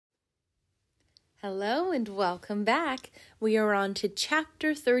Hello and welcome back. We are on to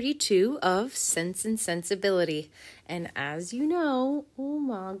chapter 32 of Sense and Sensibility. And as you know, oh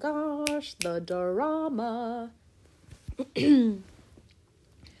my gosh, the drama.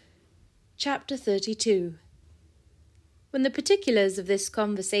 Chapter 32. When the particulars of this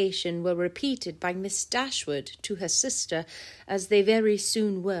conversation were repeated by Miss Dashwood to her sister, as they very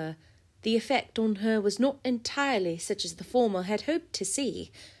soon were, the effect on her was not entirely such as the former had hoped to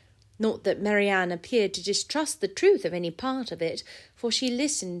see. Not that Marianne appeared to distrust the truth of any part of it, for she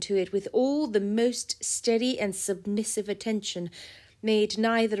listened to it with all the most steady and submissive attention, made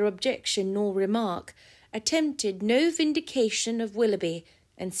neither objection nor remark, attempted no vindication of Willoughby,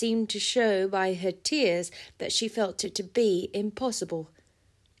 and seemed to show by her tears that she felt it to be impossible.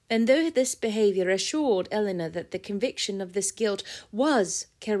 And though this behaviour assured Elinor that the conviction of this guilt was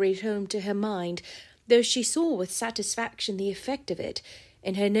carried home to her mind, though she saw with satisfaction the effect of it,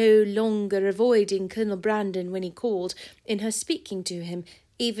 in her no longer avoiding Colonel Brandon when he called, in her speaking to him,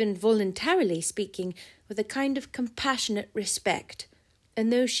 even voluntarily speaking, with a kind of compassionate respect,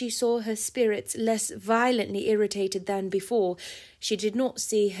 and though she saw her spirits less violently irritated than before, she did not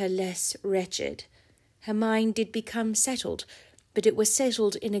see her less wretched. Her mind did become settled, but it was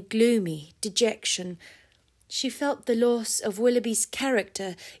settled in a gloomy dejection. She felt the loss of Willoughby's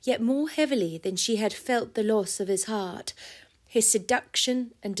character yet more heavily than she had felt the loss of his heart. His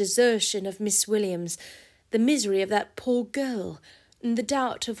seduction and desertion of Miss Williams, the misery of that poor girl, and the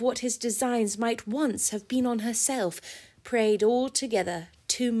doubt of what his designs might once have been on herself, preyed altogether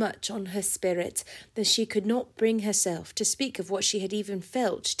too much on her spirits, that she could not bring herself to speak of what she had even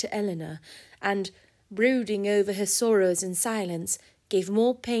felt to Elinor, and, brooding over her sorrows in silence, gave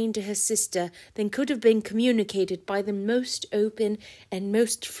more pain to her sister than could have been communicated by the most open and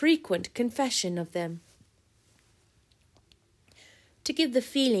most frequent confession of them. To give the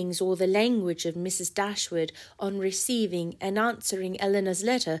feelings or the language of Mrs. Dashwood on receiving and answering Elinor's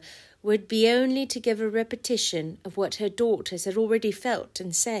letter would be only to give a repetition of what her daughters had already felt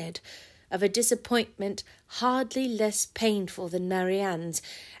and said, of a disappointment hardly less painful than Marianne's,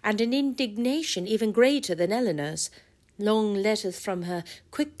 and an indignation even greater than Elinor's. Long letters from her,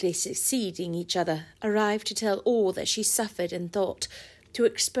 quickly succeeding each other, arrived to tell all that she suffered and thought, to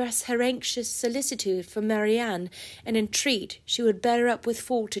express her anxious solicitude for Marianne, and entreat she would bear up with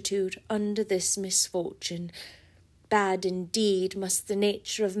fortitude under this misfortune. Bad indeed must the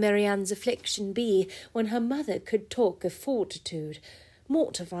nature of Marianne's affliction be, when her mother could talk of fortitude.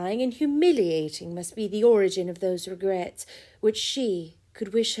 Mortifying and humiliating must be the origin of those regrets which she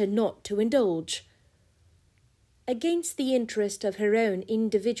could wish her not to indulge. Against the interest of her own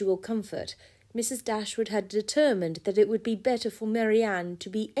individual comfort, Mrs. Dashwood had determined that it would be better for Marianne to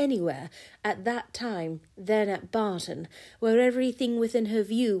be anywhere at that time than at Barton, where everything within her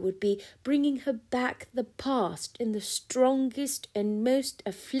view would be bringing her back the past in the strongest and most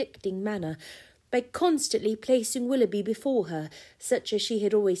afflicting manner, by constantly placing Willoughby before her, such as she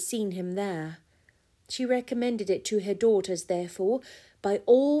had always seen him there. She recommended it to her daughters, therefore, by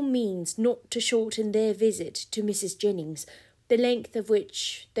all means not to shorten their visit to Mrs. Jennings, the length of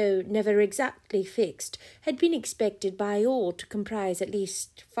which, though never exactly fixed, had been expected by all to comprise at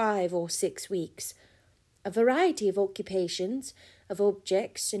least 5 or 6 weeks. A variety of occupations, of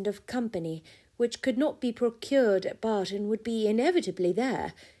objects, and of company, which could not be procured at Barton, would be inevitably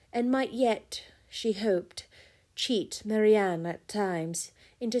there, and might yet, she hoped, cheat Marianne at times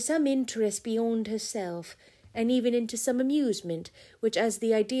into some interest beyond herself, and even into some amusement, which, as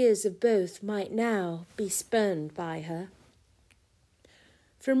the ideas of both might now be spurned by her.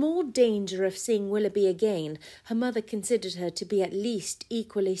 From all danger of seeing Willoughby again, her mother considered her to be at least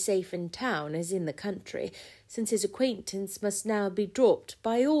equally safe in town as in the country, since his acquaintance must now be dropped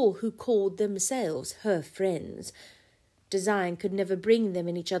by all who called themselves her friends. Design could never bring them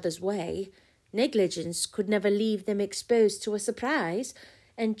in each other's way, negligence could never leave them exposed to a surprise,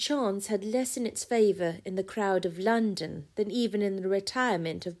 and chance had less in its favour in the crowd of London than even in the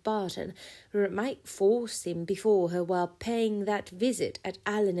retirement of Barton, where it might force him before her while paying that visit at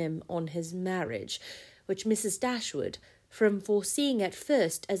Allenham on his marriage, which Mrs. Dashwood, from foreseeing at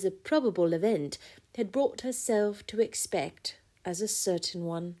first as a probable event, had brought herself to expect as a certain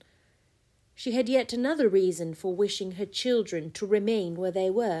one. She had yet another reason for wishing her children to remain where they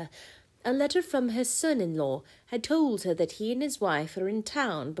were. A letter from her son-in-law had told her that he and his wife are in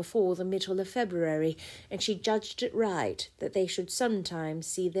town before the middle of February, and she judged it right that they should sometimes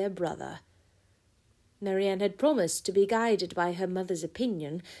see their brother. Marianne had promised to be guided by her mother's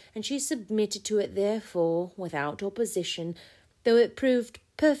opinion, and she submitted to it therefore without opposition, though it proved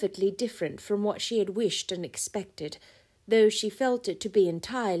perfectly different from what she had wished and expected. though she felt it to be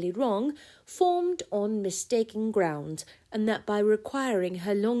entirely wrong, formed on mistaken grounds, and that by requiring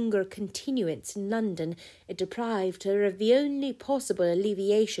her longer continuance in London it deprived her of the only possible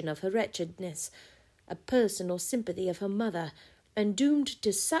alleviation of her wretchedness, a personal sympathy of her mother, and doomed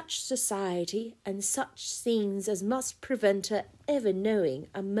to such society and such scenes as must prevent her ever knowing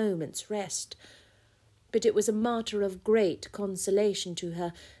a moment's rest. But it was a matter of great consolation to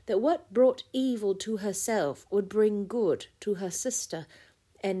her that what brought evil to herself would bring good to her sister,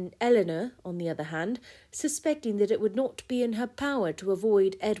 and Eleanor, on the other hand, suspecting that it would not be in her power to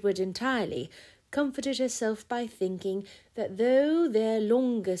avoid Edward entirely, comforted herself by thinking that though their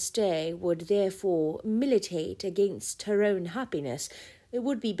longer stay would therefore militate against her own happiness, it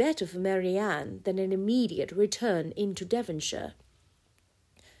would be better for Marianne than an immediate return into Devonshire.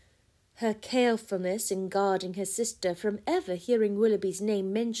 Her carefulness in guarding her sister from ever hearing Willoughby's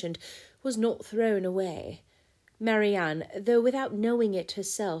name mentioned was not thrown away. Marianne, though without knowing it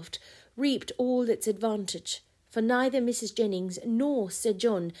herself, reaped all its advantage, for neither Mrs. Jennings nor Sir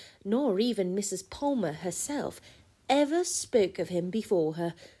John, nor even Mrs. Palmer herself, ever spoke of him before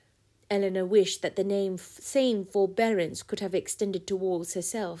her. Eleanor wished that the same forbearance could have extended towards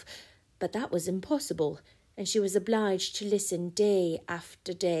herself, but that was impossible, and she was obliged to listen day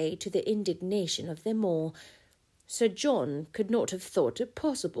after day to the indignation of them all. Sir John could not have thought it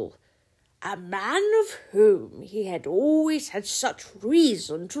possible. A man of whom he had always had such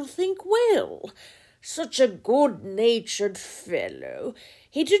reason to think well, such a good-natured fellow.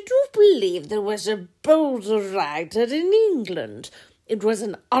 He did not believe there was a bolder writer in England. It was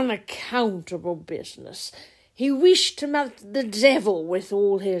an unaccountable business. He wished to melt the devil with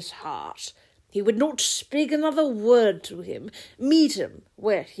all his heart. He would not speak another word to him, meet him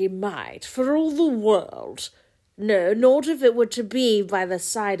where he might, for all the world. No, not if it were to be by the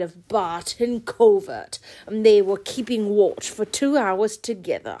side of Bart in covert, and they were keeping watch for 2 hours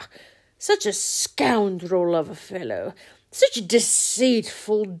together. Such a scoundrel of a fellow, such a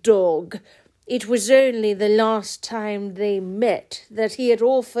deceitful dog. It was only the last time they met that he had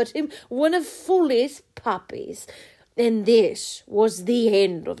offered him one of Folly's puppies, and this was the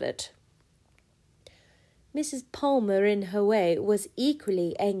end of it. Mrs. Palmer, in her way, was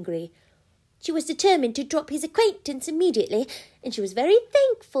equally angry. She was determined to drop his acquaintance immediately, and she was very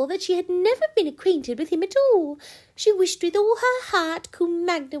thankful that she had never been acquainted with him at all. She wished with all her heart Combe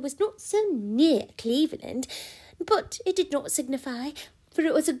Magna was not so near Cleveland, but it did not signify, for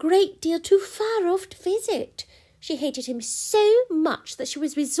it was a great deal too far off to visit. She hated him so much that she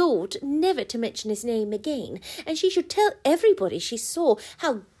was resolved never to mention his name again, and she should tell everybody she saw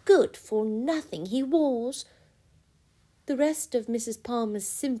how good for nothing he was. The rest of Mrs. Palmer's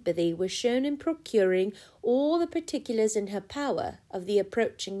sympathy was shown in procuring all the particulars in her power of the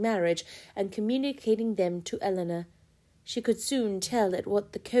approaching marriage and communicating them to Eleanor. She could soon tell at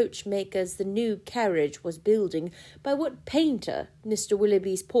what the coachmaker's the new carriage was building, by what painter Mr.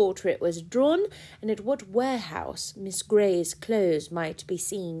 Willoughby's portrait was drawn, and at what warehouse Miss Grey's clothes might be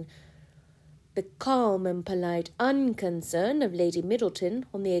seen. The calm and polite unconcern of Lady Middleton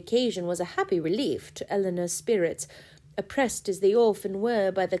on the occasion was a happy relief to Eleanor's spirits. Oppressed as they often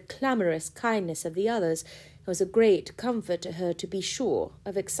were by the clamorous kindness of the others, it was a great comfort to her to be sure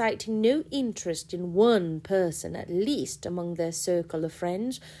of exciting no interest in one person at least among their circle of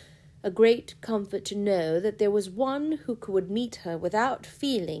friends, a great comfort to know that there was one who could meet her without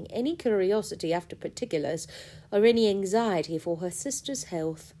feeling any curiosity after particulars or any anxiety for her sister's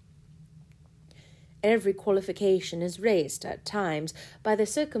health. Every qualification is raised at times by the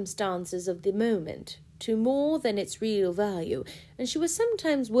circumstances of the moment to more than its real value, and she was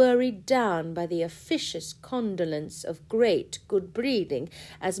sometimes worried down by the officious condolence of great good breeding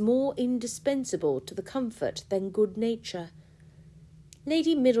as more indispensable to the comfort than good nature.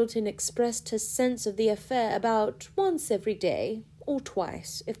 Lady Middleton expressed her sense of the affair about once every day, or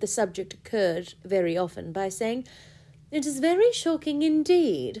twice, if the subject occurred very often, by saying, "It is very shocking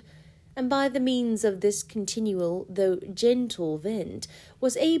indeed," and by the means of this continual, though gentle vent,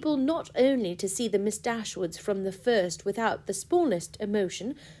 was able not only to see the Miss Dashwoods from the first without the smallest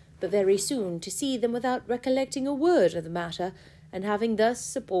emotion, but very soon to see them without recollecting a word of the matter, and having thus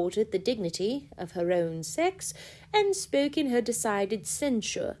supported the dignity of her own sex, and spoken her decided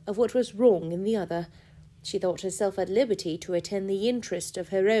censure of what was wrong in the other, she thought herself at liberty to attend the interest of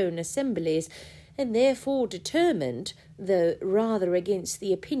her own assemblies, and therefore determined, though rather against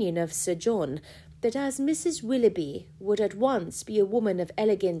the opinion of Sir John, that as Mrs. Willoughby would at once be a woman of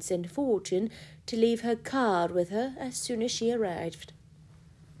elegance and fortune, to leave her card with her as soon as she arrived.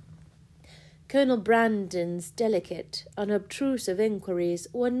 Colonel Brandon's delicate, unobtrusive inquiries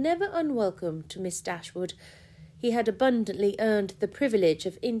were never unwelcome to Miss Dashwood. He had abundantly earned the privilege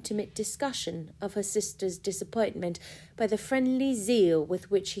of intimate discussion of her sister's disappointment by the friendly zeal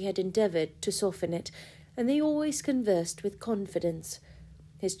with which he had endeavoured to soften it, and they always conversed with confidence.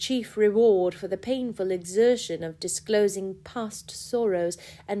 His chief reward for the painful exertion of disclosing past sorrows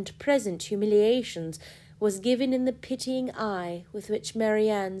and present humiliations was given in the pitying eye with which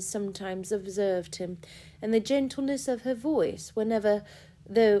Marianne sometimes observed him, and the gentleness of her voice whenever,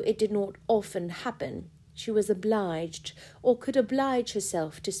 though it did not often happen, she was obliged or could oblige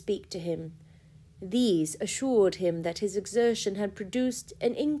herself to speak to him. These assured him that his exertion had produced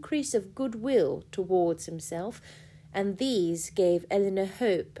an increase of goodwill towards himself, and these gave Elinor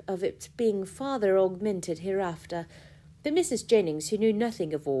hope of its being farther augmented hereafter. But Mrs. Jennings, who knew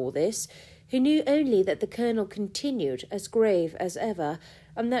nothing of all this, who knew only that the Colonel continued as grave as ever,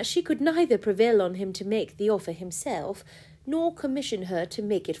 and that she could neither prevail on him to make the offer himself, nor commission her to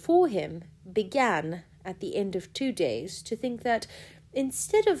make it for him, began, at the end of 2 days, to think that,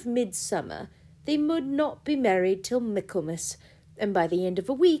 instead of midsummer, they would not be married till Michaelmas, and by the end of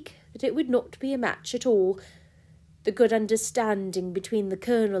a week that it would not be a match at all. The good understanding between the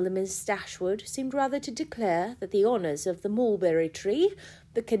Colonel and Miss Dashwood seemed rather to declare that the honours of the mulberry tree,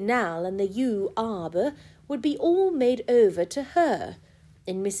 the canal, and the yew arbour would be all made over to her,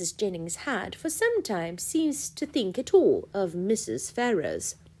 and Mrs. Jennings had for some time ceased to think at all of Mrs.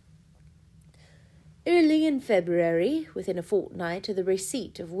 Ferrars. Early in February, within a fortnight of the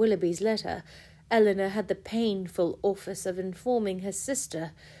receipt of Willoughby's letter, Elinor had the painful office of informing her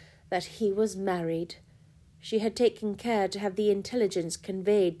sister that he was married. She had taken care to have the intelligence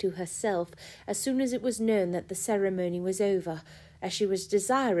conveyed to herself as soon as it was known that the ceremony was over, as she was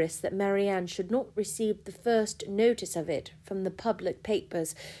desirous that Marianne should not receive the first notice of it from the public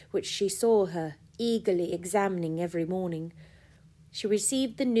papers, which she saw her eagerly examining every morning. She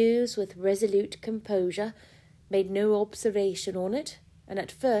received the news with resolute composure, made no observation on it, and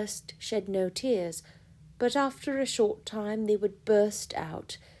at first shed no tears, but after a short time they would burst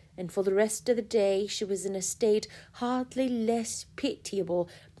out, and for the rest of the day she was in a state hardly less pitiable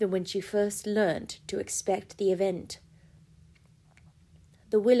than when she first learnt to expect the event.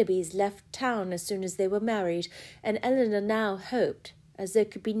 The Willoughbys left town as soon as they were married, and Elinor now hoped, as there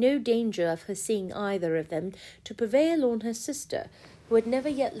could be no danger of her seeing either of them, to prevail on her sister, who had never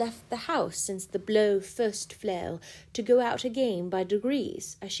yet left the house since the blow first fell, to go out again by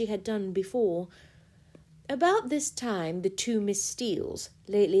degrees, as she had done before. About this time the two Miss Steeles,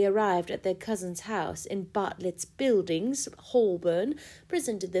 lately arrived at their cousin's house in Bartlett's Buildings, Holborn,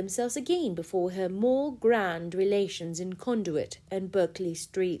 presented themselves again before her more grand relations in Conduit and Berkeley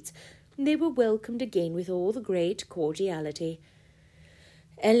Streets. They were welcomed again with all the great cordiality.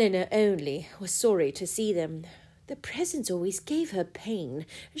 Elinor only was sorry to see them. The presence always gave her pain,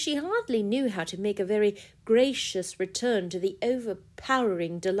 and she hardly knew how to make a very gracious return to the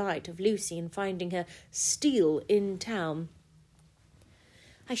overpowering delight of Lucy in finding her still in town.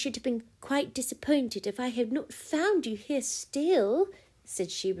 "I should have been quite disappointed if I had not found you here still," said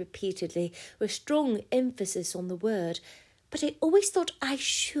she repeatedly, with strong emphasis on the word. "But I always thought I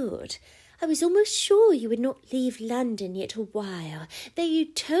should. I was almost sure you would not leave London yet a while, though you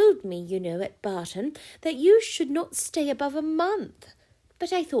told me, you know, at Barton, that you should not stay above a month.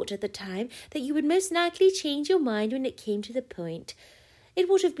 But I thought at the time that you would most likely change your mind when it came to the point. It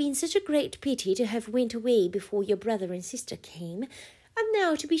would have been such a great pity to have went away before your brother and sister came. And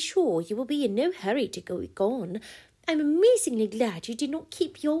now, to be sure, you will be in no hurry to go gone. I'm amazingly glad you did not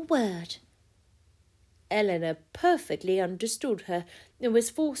keep your word." Elinor perfectly understood her, and was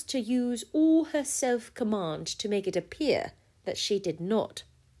forced to use all her self-command to make it appear that she did not.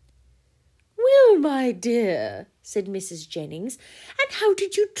 "Well, my dear," said Mrs. Jennings, "and how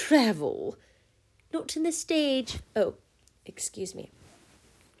did you travel?" "Not in the stage.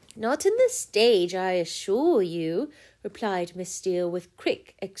 Not in the stage, I assure you," replied Miss Steele with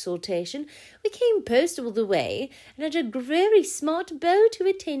quick exultation. "We came post all the way, and had a very smart beau to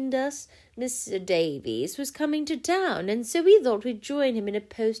attend us. Mr. Davies was coming to town, and so we thought we'd join him in a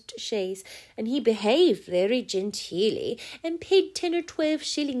post-chaise, and he behaved very genteelly, and paid 10 or 12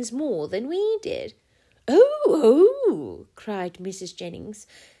 shillings more than we did." Oh, cried Mrs. Jennings,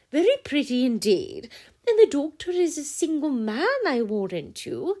 "very pretty indeed. And the doctor is a single man, I warrant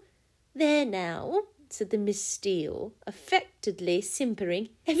you." "There now," said the Miss Steele, affectedly simpering.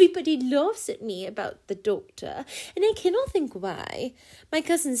 "Everybody laughs at me about the doctor, and I cannot think why. My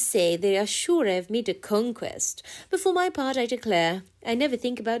cousins say they are sure I have made a conquest, but for my part I declare I never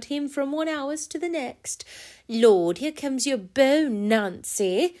think about him from one hour to the next. Lord, here comes your beau,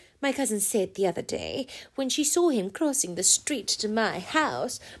 Nancy, my cousin said the other day, when she saw him crossing the street to my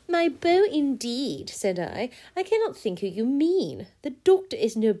house. My beau indeed, said I. I cannot think who you mean. The doctor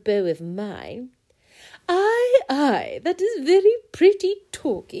is no beau of mine. Aye, that is very pretty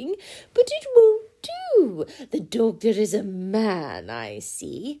talking, but it won't do. The doctor is a man, I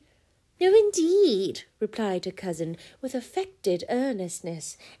see. No, indeed, replied her cousin with affected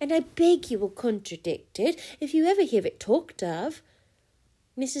earnestness, and I beg you will contradict it if you ever hear it talked of.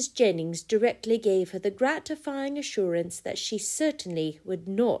 Mrs. Jennings directly gave her the gratifying assurance that she certainly would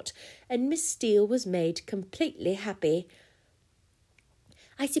not, and Miss Steele was made completely happy.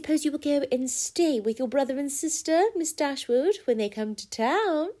 I suppose you will go and stay with your brother and sister, Miss Dashwood, when they come to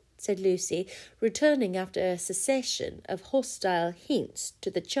town, said Lucy, returning after a cessation of hostile hints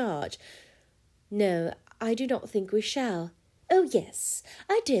to the charge. No, I do not think we shall. Oh, yes,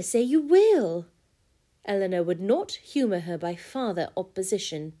 I dare say you will. Elinor would not humour her by farther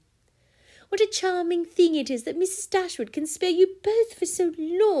opposition. What a charming thing it is that Mrs. Dashwood can spare you both for so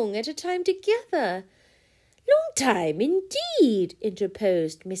long at a time together. Long time, indeed,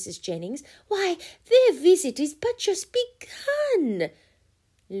 interposed Mrs. Jennings. Why, their visit is but just begun.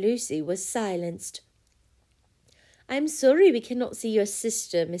 Lucy was silenced. I am sorry we cannot see your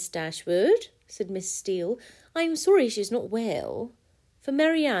sister, Miss Dashwood, said Miss Steele. I am sorry she is not well. For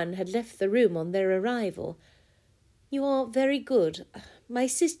Marianne had left the room on their arrival. You are very good. My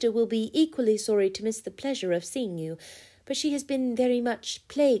sister will be equally sorry to miss the pleasure of seeing you, but she has been very much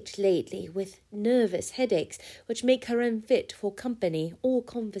plagued lately with nervous headaches, which make her unfit for company or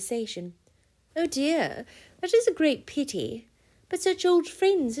conversation. Oh dear, that is a great pity. But such old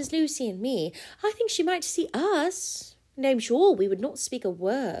friends as Lucy and me, I think she might see us, and I am sure we would not speak a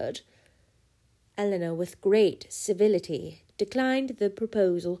word. Elinor, with great civility, declined the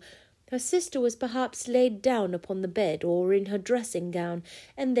proposal. Her sister was perhaps laid down upon the bed or in her dressing-gown,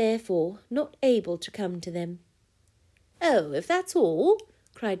 and therefore not able to come to them. Oh, if that's all,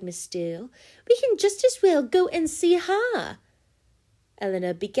 cried Miss Steele, we can just as well go and see her.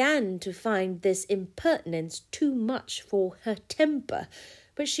 Elinor began to find this impertinence too much for her temper,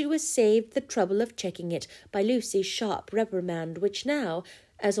 but she was saved the trouble of checking it by Lucy's sharp reprimand, which now,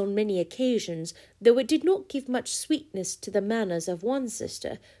 as on many occasions, though it did not give much sweetness to the manners of one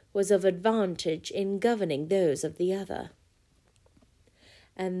sister, was of advantage in governing those of the other.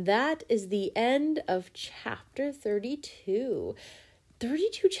 And that is the end of chapter 32.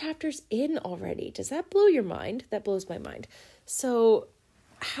 32 chapters in already. Does that blow your mind? That blows my mind. So,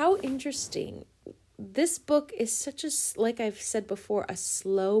 how interesting. This book is such a, like I've said before, a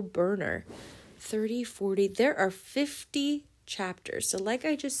slow burner. 30, 40, there are 50 chapters. So like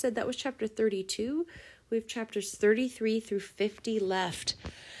I just said, that was chapter 32. We have chapters 33 through 50 left.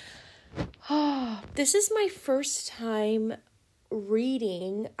 Oh, this is my first time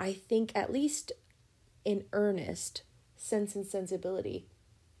reading, I think, at least in earnest, Sense and Sensibility.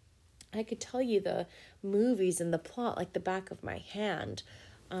 I could tell you the movies and the plot like the back of my hand.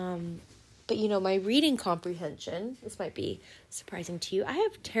 But, you know, my reading comprehension, this might be surprising to you, I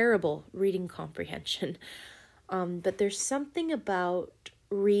have terrible reading comprehension. But there's something about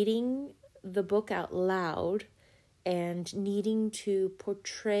reading the book out loud and needing to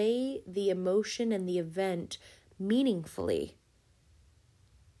portray the emotion and the event meaningfully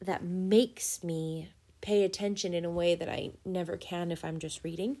that makes me pay attention in a way that I never can if I'm just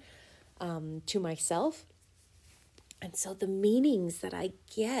reading to myself. And so the meanings that I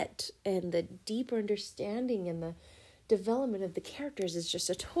get and the deeper understanding and the development of the characters is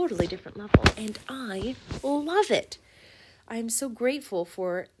just a totally different level, and I love it. I'm so grateful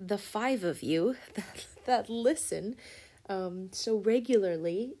for the 5 of you that listen so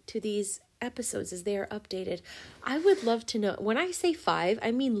regularly to these episodes as they are updated. I would love to know, when I say 5,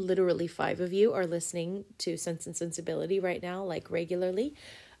 I mean literally 5 of you are listening to Sense and Sensibility right now, like regularly.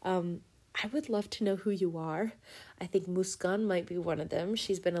 I would love to know who you are. I think Muskan might be one of them.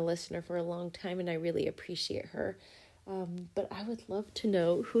 She's been a listener for a long time, and I really appreciate her. But I would love to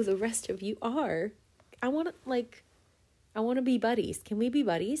know who the rest of you are. I want to be buddies. Can we be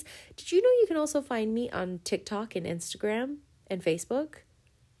buddies? Did you know you can also find me on TikTok and Instagram and Facebook?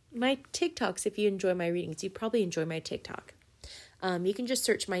 My TikToks, if you enjoy my readings, you probably enjoy my TikTok. You can just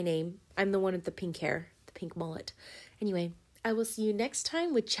search my name. I'm the one with the pink hair, the pink mullet. Anyway, I will see you next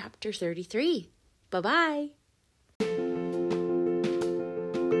time with chapter 33. Bye-bye.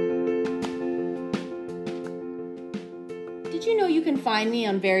 Did you know you can find me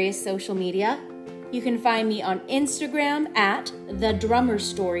on various social media? You can find me on Instagram at The Drummer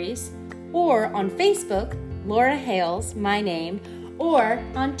Stories, or on Facebook, Laura Hales, my name, or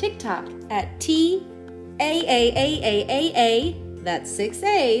on TikTok at TAAAAAA, that's 6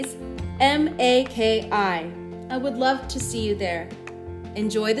 A's, MAKI. I would love to see you there.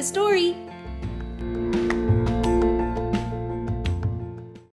 Enjoy the story!